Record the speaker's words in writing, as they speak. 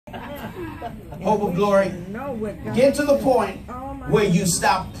Hope of glory. Get to the point where you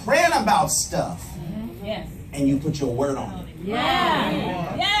stop praying about stuff and you put your word on it.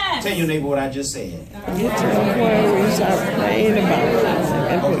 Yeah. Yes. Tell your neighbor what I just said. Get your worries are praying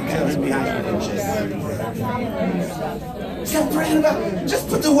about. Okay, tell us behind you. Stop praying about it. Just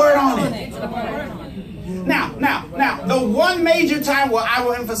put the word on it. Now, the one major time where I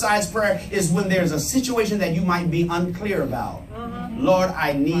will emphasize prayer is when there's a situation that you might be unclear about. Lord,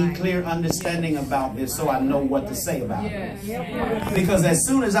 I need clear understanding about this so I know what to say about it. Because as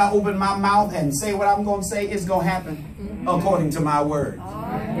soon as I open my mouth and say what I'm going to say, it's going to happen according to my word.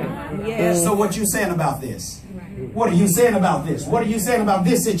 So what you saying about this? What are you saying about this? What are you saying about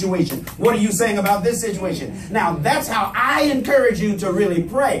this situation? What are you saying about this situation? Now, that's how I encourage you to really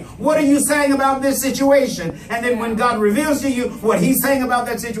pray. What are you saying about this situation? And then when God reveals to you what he's saying about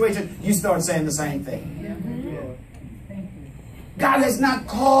that situation, you start saying the same thing. God has not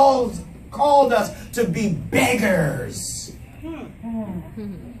called us to be beggars.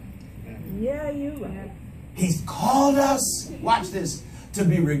 Yeah, you have. He's called us, watch this, to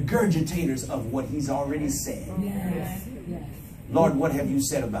be regurgitators of what he's already said. Yes. Yes. Lord, what have you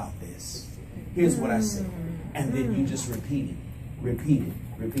said about this? Here's what I said. And then you just repeat it. Repeat it.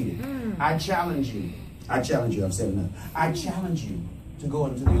 Repeat it. I challenge you. I've said enough. I challenge you to go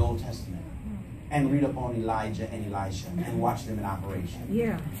into the Old Testament and read up on Elijah and Elisha and watch them in operation.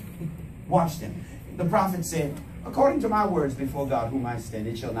 Yeah. Watch them. The prophet said, according to my words before God whom I stand,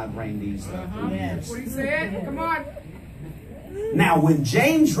 it shall not rain these 3 years. What he said? Come on. Now, when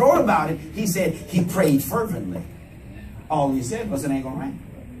James wrote about it, he said he prayed fervently. All he said was it ain't going to rain.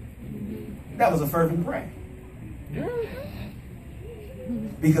 That was a fervent prayer.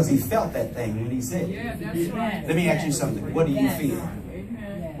 Because he felt that thing when he said it. Yeah, that's right. Let me ask you something. What do you feel?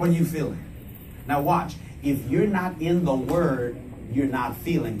 What are you feeling? Now watch. If you're not in the word, you're not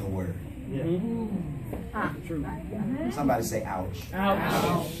feeling the word. Somebody say ouch.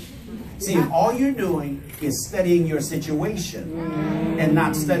 Ouch. See, if all you're doing is studying your situation and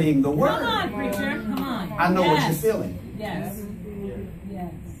not studying the word. Come on, preacher. Come on. I know what you're feeling. Yes.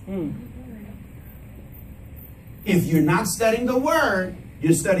 Yes. If you're not studying the word,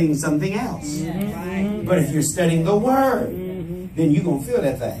 you're studying something else. Yes. Right. But if you're studying the word, then you're going to feel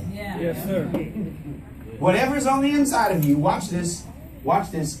that thing. Yeah. Yes, sir. Whatever's on the inside of you, watch this. Watch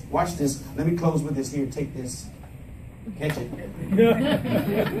this. Watch this. Let me close with this here. Take this. Catch it.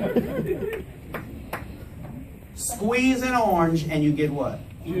 Squeeze an orange and you get what?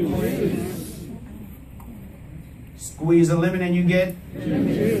 Juice. Squeeze a lemon and you get?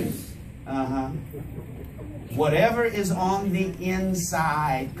 Juice. Whatever is on the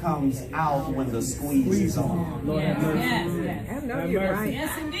inside comes out when the squeeze is on. Yes. Yes. Yes. I know you're right.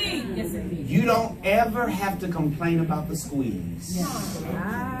 Yes, indeed. Yes, indeed. You don't ever have to complain about the squeeze. Yes. Oh,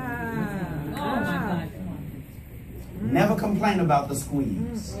 my God. Never complain about the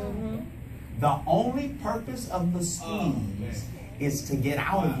squeeze. The only purpose of the squeeze is to get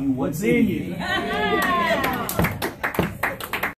out of you what's in you.